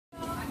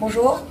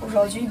Bonjour,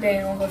 aujourd'hui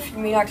on va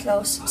filmer la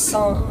classe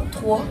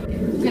 103.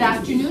 Good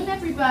afternoon,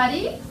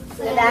 everybody.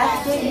 Good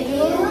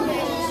afternoon.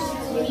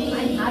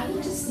 I'm happy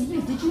to see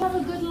you. Did you have a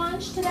good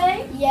lunch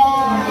today?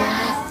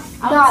 Yeah.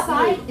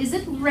 Outside, is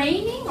it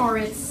raining or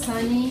it's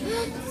sunny?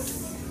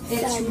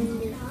 It's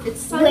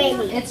sunny.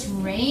 Raining. It's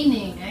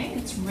raining, eh?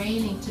 It's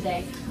raining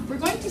today. We're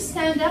going to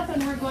stand up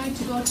and we're going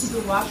to go to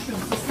the washroom.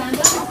 So stand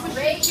up and put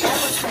great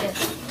elephant.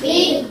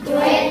 Big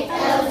great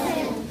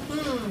elephant.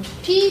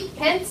 P,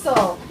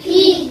 pencil.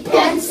 P,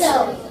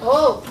 pencil.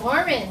 O,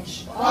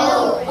 orange.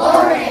 O,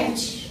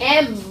 orange.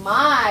 M,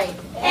 my.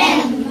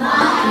 M,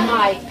 my.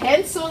 My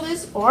pencil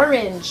is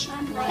orange.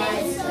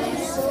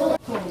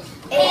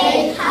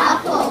 A,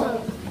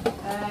 apple.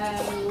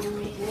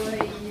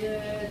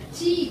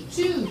 T,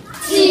 two.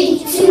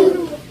 T,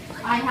 two.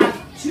 I have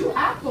 2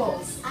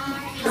 apples. I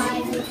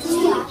have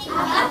 2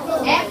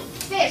 apples. F,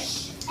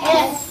 fish.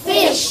 F,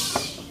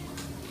 fish.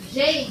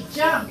 J,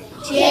 jump.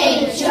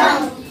 J,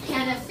 jump.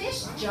 Can a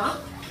fish jump?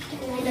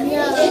 Right,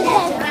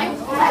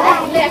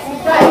 Left,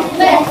 right,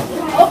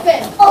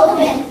 open,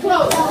 open.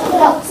 close,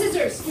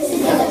 scissors,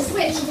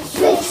 switch,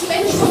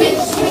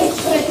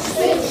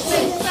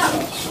 stop.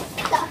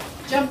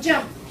 Jump,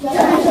 jump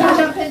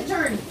and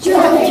turn,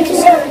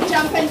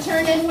 jump and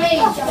turn and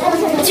wave.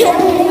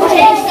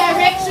 Change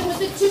direction with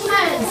the 2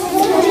 hands,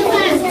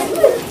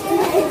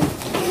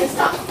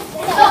 stop,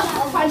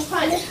 punch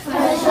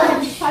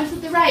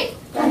with the right,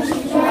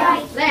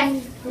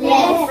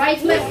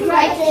 left,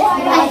 right,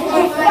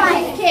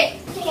 kick,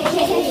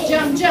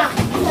 jump,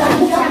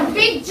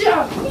 big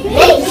jump.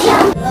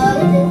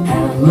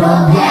 Hello,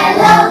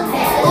 hello,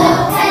 hello,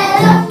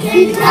 hello. Can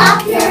you clap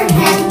your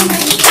hands?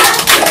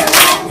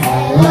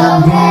 Hello,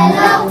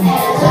 hello,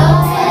 hello,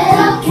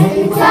 hello. Can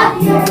you clap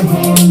your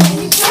hands?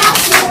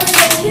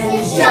 Can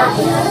you stretch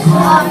up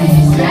high?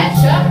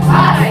 Stretch up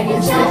high.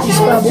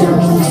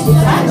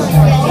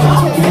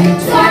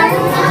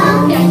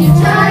 Can you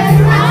turn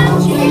around?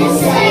 Can you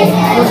say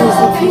hello?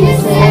 Can you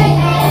say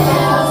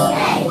hello?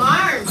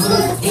 Arms.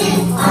 Put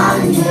it on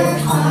your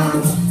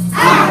arms.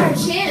 Arms.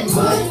 Chin.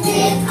 Put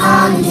it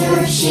on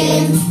your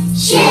shin.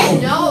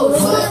 Shin. Nose.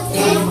 Put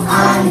it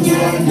on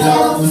your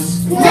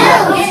nose. Nose.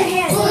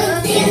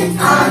 Put it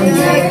on your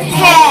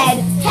head.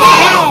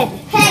 Head.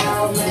 Head.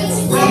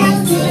 When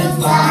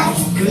goodbye.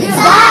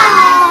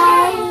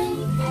 Goodbye.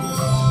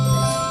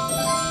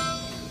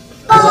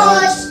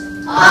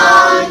 Put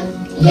on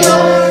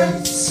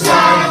your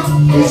sky.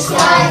 Your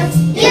sky.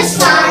 Your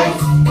sky.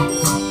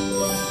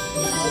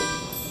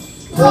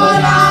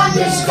 Put on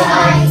your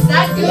sky. Is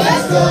that good?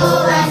 Let's go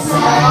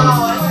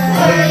outside.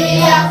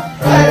 Hurry up,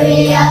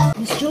 hurry up.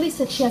 Miss Julie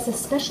said she has a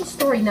special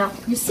story. Now,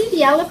 you see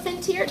the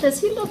elephant here? Does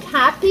he look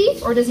happy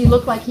or does he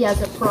look like he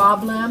has a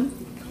problem?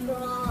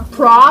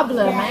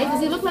 Problem, eh?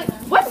 Does he look like...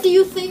 What do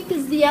you think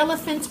is the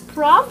elephant's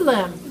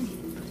problem?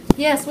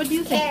 Yes, what do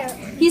you think?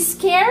 Scared. He's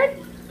scared?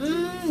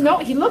 No,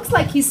 he looks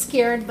like he's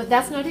scared, but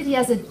that's not it. He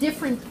has a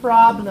different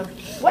problem.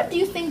 What do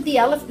you think the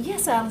elephant...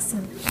 Yes,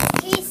 Allison.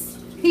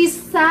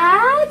 He's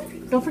sad?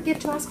 Don't forget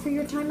to ask for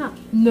your time out.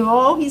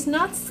 No, he's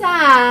not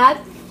sad.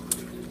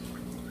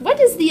 What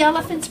is the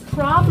elephant's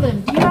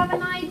problem? Do you have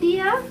an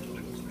idea?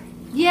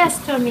 Yes,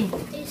 Tommy.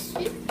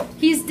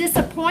 He's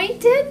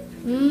disappointed?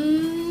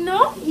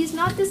 No, he's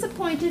not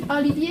disappointed.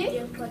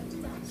 Olivier?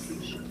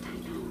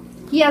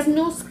 He has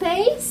no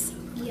space?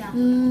 Yeah.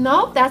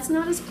 No, that's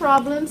not his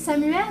problem.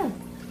 Samuel?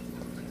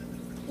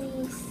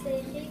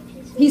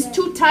 He's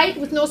too tight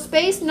with no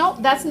space? No,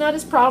 that's not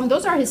his problem.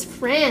 Those are his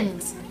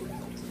friends.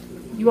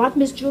 You want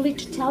Miss Julie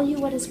to tell you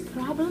what his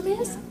problem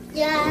is?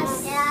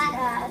 Yes.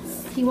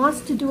 Yes. He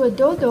wants to do a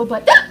dodo,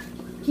 but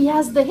he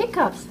has the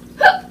hiccups.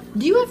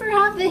 Do you ever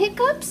have the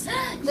hiccups?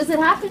 Does it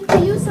happen to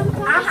you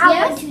sometimes? I have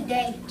Yes? one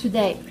today.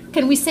 Today.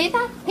 Can we say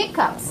that?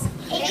 Hiccups.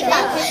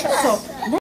 Hiccups. So